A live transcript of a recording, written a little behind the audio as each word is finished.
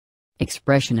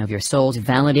Expression of your soul's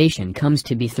validation comes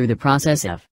to be through the process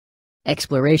of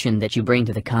exploration that you bring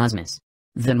to the cosmos,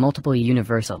 the multiple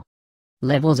universal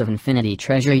levels of infinity.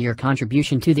 Treasure your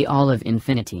contribution to the all of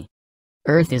infinity.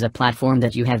 Earth is a platform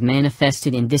that you have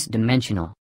manifested in this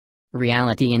dimensional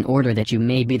reality in order that you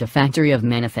may be the factory of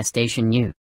manifestation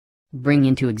you bring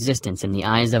into existence in the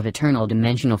eyes of eternal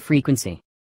dimensional frequency.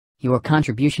 Your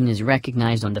contribution is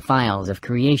recognized on the files of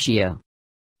creatio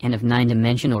and of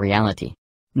nine-dimensional reality.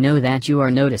 Know that you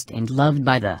are noticed and loved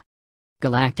by the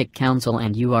Galactic Council,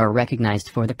 and you are recognized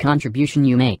for the contribution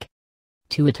you make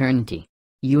to eternity.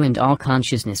 You and all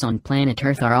consciousness on planet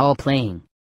Earth are all playing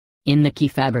in the key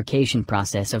fabrication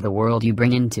process of the world you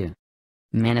bring into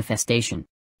manifestation.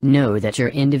 Know that your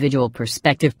individual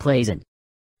perspective plays an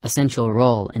essential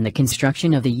role in the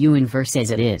construction of the universe as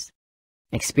it is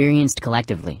experienced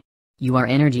collectively. You are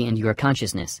energy, and your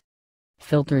consciousness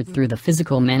filtered through the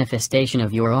physical manifestation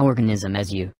of your organism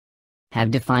as you have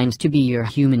defined to be your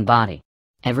human body.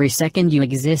 Every second you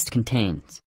exist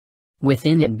contains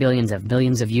within it billions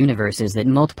of universes that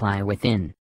multiply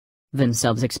within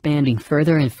themselves, expanding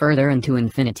further and further into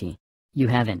infinity. You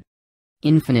have an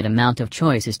infinite amount of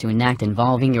choices to enact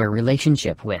involving your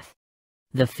relationship with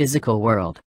the physical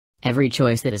world. Every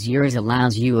choice that is yours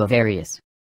allows you a various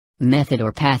method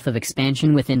or path of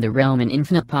expansion within the realm and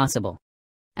infinite possible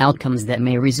outcomes that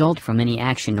may result from any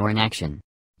action or inaction.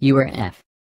 You are a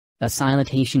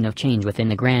facilitation of change within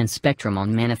the grand spectrum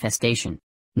on manifestation.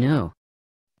 Know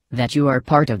that you are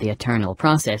part of the eternal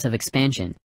process of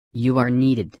expansion. You are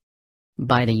needed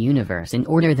by the universe in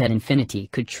order that infinity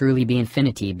could truly be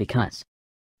infinity, because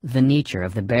the nature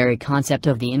of the very concept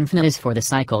of the infinite is for the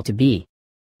cycle to be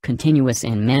continuous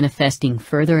and manifesting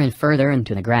further and further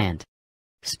into the grand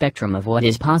spectrum of what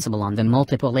is possible on the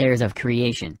multiple layers of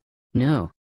creation. Know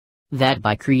that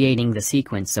by creating the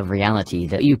sequence of reality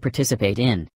that you participate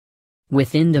in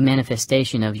within the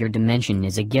manifestation of your dimension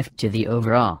is a gift to the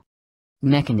overall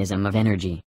mechanism of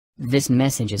energy. This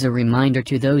message is a reminder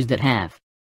to those that have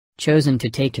chosen to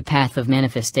take a path of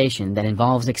manifestation that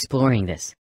involves exploring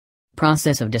this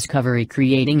process of discovery,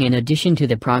 creating in addition to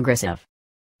the progress of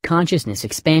consciousness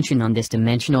expansion on this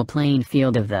dimensional playing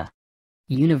field of the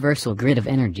universal grid of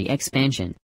energy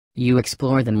expansion. You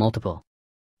explore the multiple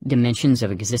dimensions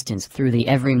of existence through the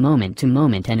every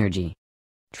moment-to-moment energy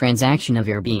transaction of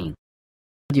your being.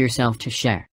 Yourself to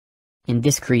share in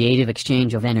this creative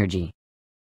exchange of energy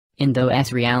in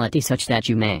those reality, such that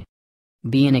you may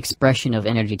be an expression of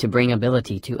energy to bring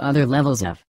ability to other levels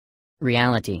of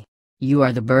reality. You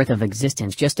are the birth of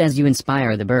existence, just as you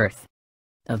inspire the birth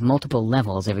of multiple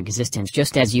levels of existence,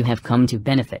 just as you have come to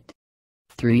benefit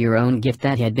through your own gift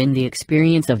that had been the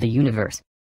experience of the universe,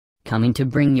 coming to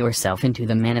bring yourself into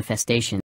the manifestation.